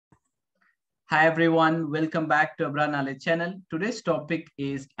Hi everyone, welcome back to Abra Knowledge channel. Today's topic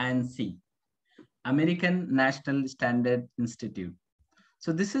is ANSI, American National Standard Institute.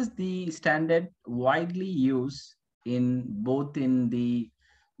 So this is the standard widely used in both in the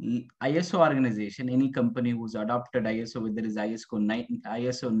ISO organization, any company who's adopted ISO, whether it's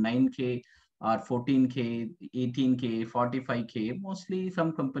ISO 9K or 14K, 18K, 45K, mostly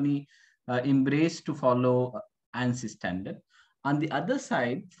some company embrace to follow ANSI standard. On the other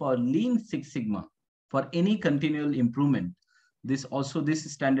side, for Lean Six Sigma, for any continual improvement, this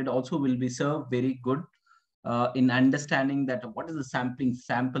standard also will be served very good in understanding that what is the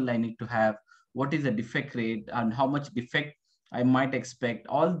sample I need to have, what is the defect rate, and how much defect I might expect.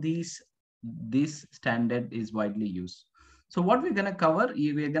 All this standard is widely used. So what we're going to cover,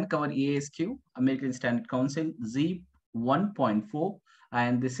 we're going to cover ASQ, American Standard Council, Z1.4,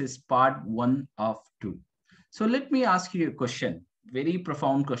 and this is part 1 of 2. So let me ask you a question, very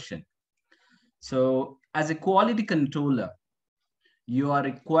profound question. So as a quality controller, you are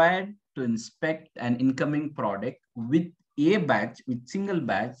required to inspect an incoming product with a batch, with single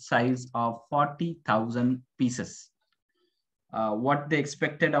batch size of 40,000 pieces. What the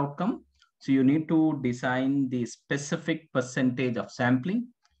expected outcome? So you need to design the specific percentage of sampling.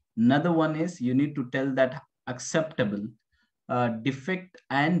 Another one is you need to tell that acceptable defect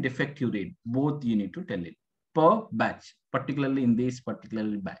and defective rate. Both you need to tell it per batch, particularly in this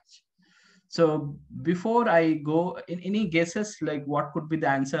particular batch. So before I go, in any guesses, like what could be the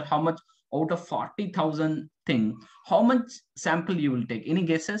answer? How much out of 40,000 thing, how much sample you will take? Any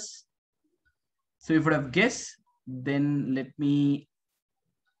guesses? So if you would have guessed, then let me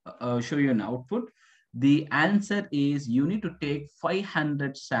show you an output. The answer is you need to take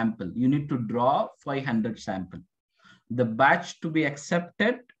 500 sample. You need to draw 500 sample. The batch to be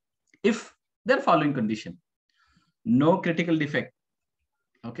accepted if there are following condition. No critical defect.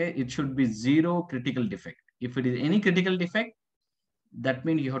 Okay, it should be 0 critical defect. If it is any critical defect, that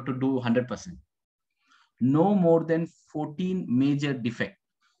means you have to do 100%. No more than 14 major defect.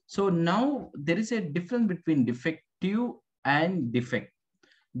 So now there is a difference between defective and defect.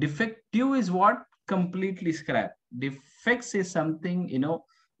 Defective is what? Completely scrap. Defects is something,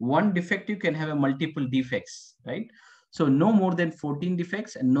 one defective can have a multiple defects, right? So no more than 14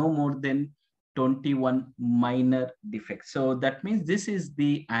 defects and no more than 21 minor defects. So that means this is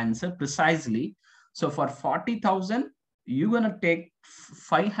the answer precisely. So for 40,000, you're going to take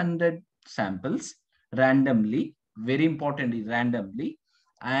 500 samples randomly, very importantly, randomly.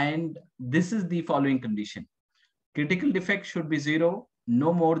 And this is the following condition. Critical defect should be 0,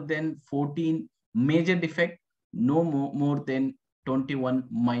 no more than 14 major defect, no more than 21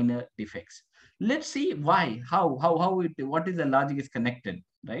 minor defects. Let's see why, what is the logic is connected,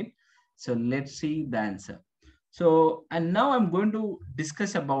 right? So let's see the answer. So, and now I'm going to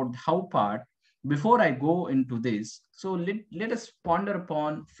discuss about how part. Before I go into this, so let us ponder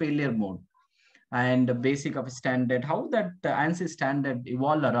upon failure mode and the basic of a standard, how that ANSI standard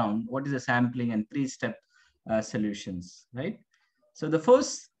evolved around, what is the sampling and 3-step solutions, right? So the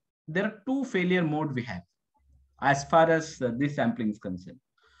first, there are 2 failure mode we have as far as this sampling is concerned.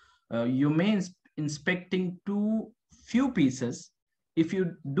 You may inspecting too few pieces. If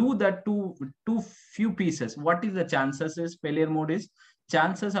you do that too few pieces, what is the chances is failure mode is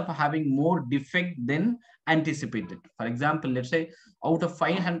chances of having more defect than anticipated. For example, let's say out of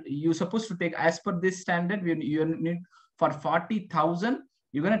 500, you're supposed to take, as per this standard, you need for 40,000,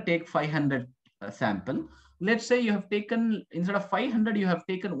 you're going to take 500 sample. Let's say you have taken, instead of 500, you have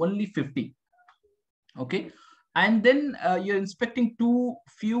taken only 50. Okay. And then you're inspecting too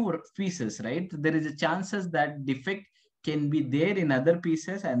few pieces, right? There is a chances that defect can be there in other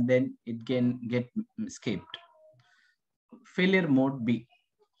pieces and then it can get escaped. Failure mode B.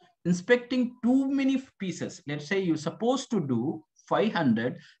 Inspecting too many pieces. Let's say you're supposed to do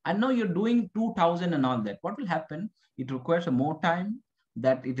 500 and now you're doing 2,000 and all that. What will happen? It requires more time,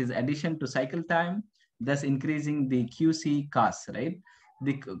 that it is addition to cycle time, thus increasing the QC cost, right?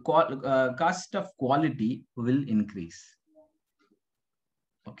 The cost of quality will increase.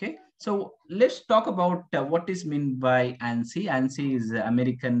 Okay, so let's talk about what is meant by ANSI. ANSI is the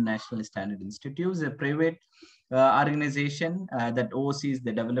American National Standard Institute, is a private organization that oversees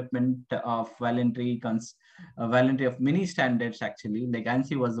the development of voluntary of many standards. Actually, like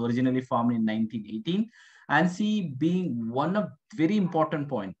ANSI was originally formed in 1918. ANSI being one of very important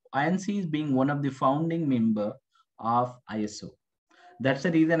point. ANSI is being one of the founding member of ISO. That's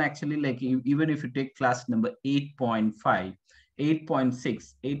the reason actually, like even if you take class number 8.5,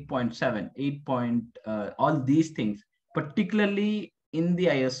 8.6, 8.7, 8. All these things, particularly in the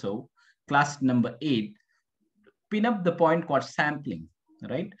ISO class number 8, pin up the point called sampling.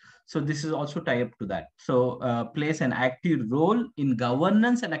 right? So this is also tie up to that. So plays an active role in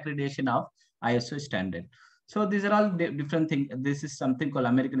governance and accreditation of ISO standard. So these are all different things. This is something called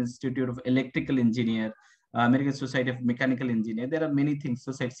American Institute of Electrical Engineer, American Society of Mechanical Engineer. There are many things,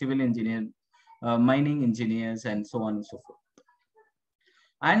 Society Civil Engineer, mining engineers, and so on and so forth.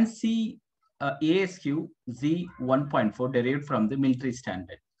 ANSI ASQ Z1.4 derived from the military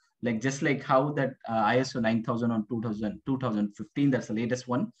standard. Like just like how that ISO 9000 on 2015, that's the latest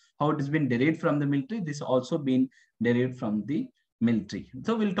one, how it has been derived from the military, this also been derived from the military.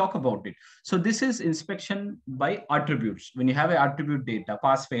 So we'll talk about it. So this is inspection by attributes. When you have a attribute data,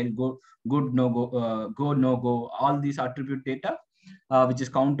 pass, fail, go, good, no go, go, no go, all these attribute data, which is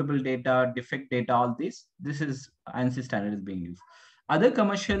countable data, defect data, all this is ANSI standard is being used. Other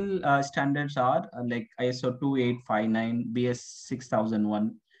commercial standards are like ISO 2859, BS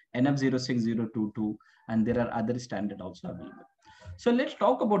 6001, NF06022, and there are other standards also available. So let's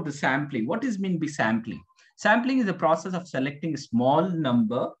talk about the sampling. What is mean by sampling? Sampling is the process of selecting a small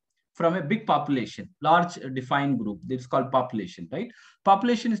number from a big population, large defined group. This is called population, right?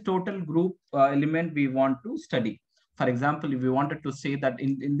 Population is total group element we want to study. For example, if we wanted to say that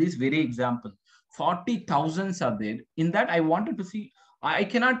in this very example, 40,000 are there. In that, I wanted to see, I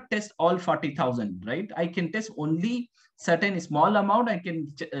cannot test all 40,000, right? I can test only certain small amount. I can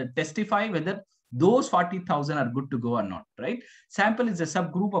testify whether those 40,000 are good to go or not, right? Sample is a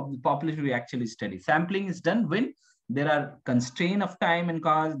subgroup of the population we actually study. Sampling is done when there are constraint of time and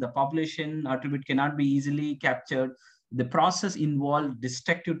cost, the population attribute cannot be easily captured. The process involved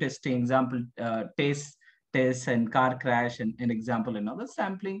destructive testing, example, tests and car crash and an example, and other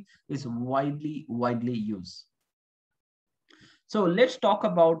sampling is widely used. So let's talk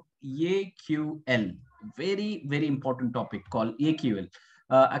about AQL, very important topic called AQL,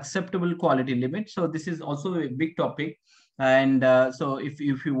 acceptable quality limit. So this is also a big topic. And so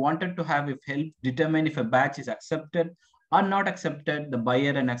if you wanted to have, if help determine if a batch is accepted or not accepted, the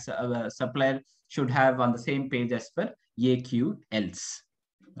buyer and supplier should have on the same page as per AQLs,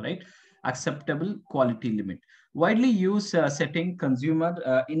 right? Acceptable quality limit. Widely used setting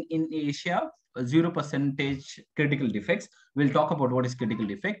consumer in Asia, 0% critical defects. We'll talk about what is critical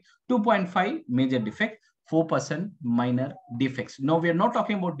defect. 2.5 major defect, 4% minor defects. No, we are not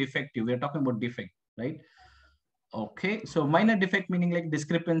talking about defective. We are talking about defect, right? Okay, so minor defect meaning like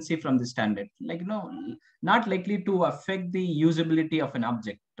discrepancy from the standard, like not likely to affect the usability of an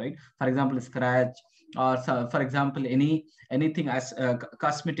object, right? For example, scratch, or for example, anything as a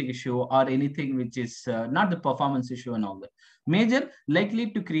cosmetic issue or anything which is not the performance issue and all that. Major,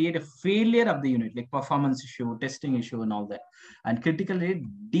 likely to create a failure of the unit, like performance issue, testing issue and all that. And critically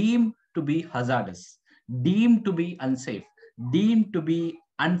deemed to be hazardous, deemed to be unsafe, deemed to be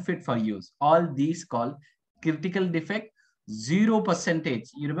unfit for use. All these called critical defect. 0%.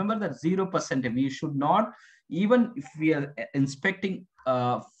 You remember that 0%. We should not, even if we are inspecting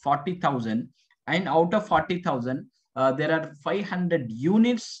 40,000 and out of 40,000, there are 500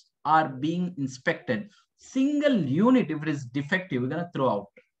 units are being inspected. Single unit, if it is defective, we're going to throw out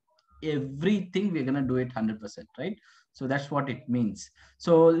everything. We're going to do it 100%, right? So that's what it means.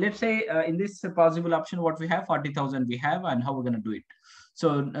 So let's say in this possible option, what we have, 40,000 we have, and how we're going to do it.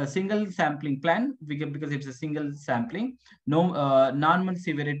 So a single sampling plan, because it's a single sampling. No normal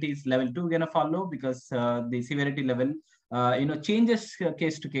severity is level 2 we're going to follow, because the severity level changes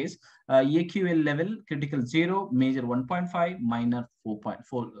case to case. AQL level, critical 0, major 1.5, minor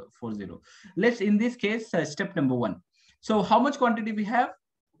 4.440. Let's, in this case, step number 1. So how much quantity we have?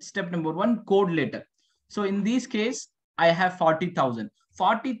 Step number 1, code letter. So in this case, I have 40,000.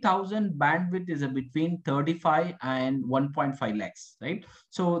 40,000 bandwidth is between 35 and 1.5 lakhs, right?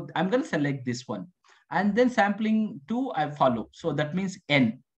 So I'm going to select this one. And then sampling 2, I follow. So that means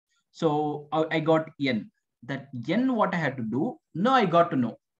N. So I got N. That N, what I had to do, now I got to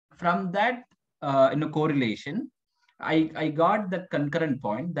know. From that correlation, I got that concurrent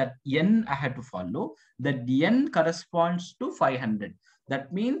point that N I had to follow. That N corresponds to 500.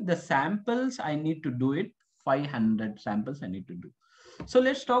 That means the samples I need to do it, 500 samples I need to do. So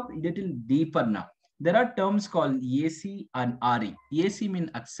let's talk a little deeper now. There are terms called AC and RE. AC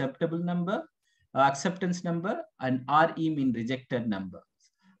means acceptable number, acceptance number, and RE means rejected number.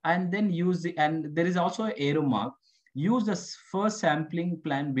 And then use the, and there is also an arrow mark. Use the first sampling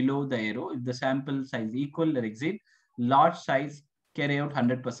plan below the arrow. If the sample size equal or exceed large size, carry out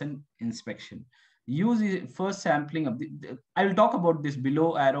 100% inspection. Use the first sampling of I will talk about this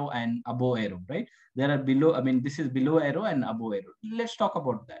below arrow and above arrow, right? There are below, this is below arrow and above arrow. Let's talk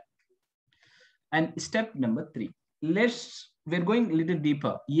about that. And step number 3, we're going a little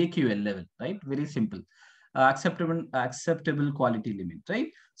deeper, AQL level, right? Very simple. acceptable quality limit, right?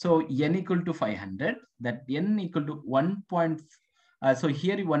 So n equal to 500, that n equal to 1. So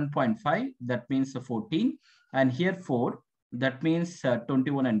here 1.5, that means 14, and here 4, that means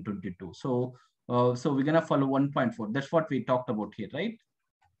 21 and 22. So so we're gonna follow 1.4. That's what we talked about here, right?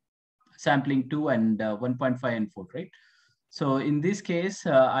 Sampling 2 and 1.5 and 4, right? So in this case,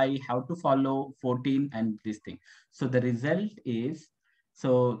 I have to follow 14 and this thing. So the result is,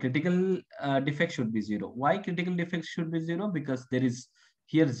 so critical defect should be 0. Why critical defect should be 0? Because there is,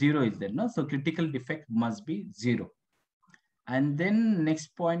 here 0 is there, no? So critical defect must be 0. And then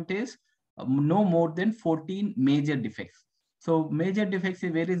next point is no more than 14 major defects. So major defects,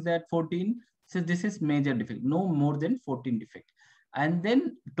 where is that 14? So this is major defect, no more than 14 defect. And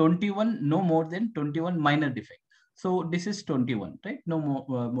then 21, no more than 21 minor defect. So this is 21, right? No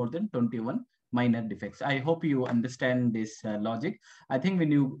more than 21 minor defects. I hope you understand this logic. I think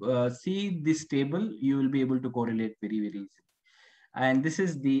when you see this table, you will be able to correlate very, very easily. And this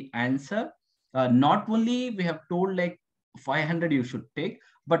is the answer. Not only we have told like 500 you should take,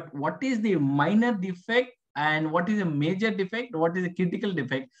 but what is the minor defect and what is a major defect, what is a critical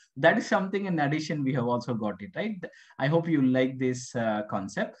defect, that is something in addition we have also got it, right? I hope you like this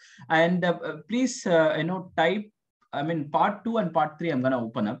concept. And please type, I mean, part 2 and part 3 I'm going to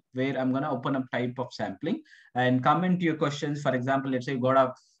open up, where I'm going to open up type of sampling and comment your questions. For example, let's say you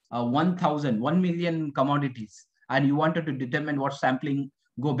got a 1 million commodities and you wanted to determine what sampling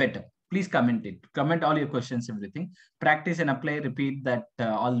go better. Please comment it. Comment all your questions, everything. Practice and apply, repeat that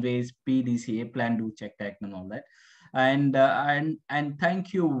always, PDCA, plan, do, check, act, and all that. And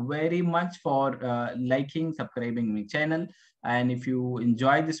thank you very much for liking, subscribing my channel. And if you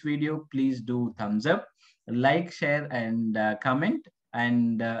enjoy this video, please do thumbs up, like, share, and comment.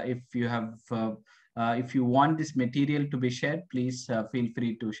 And if you want this material to be shared, please feel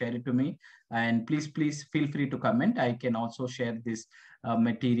free to share it to me. And please feel free to comment. I can also share this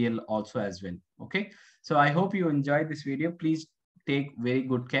material also as well. Okay. So I hope you enjoyed this video. Please take very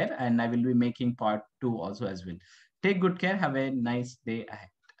good care, and I will be making part 2 also as well. Take good care. Have a nice day ahead.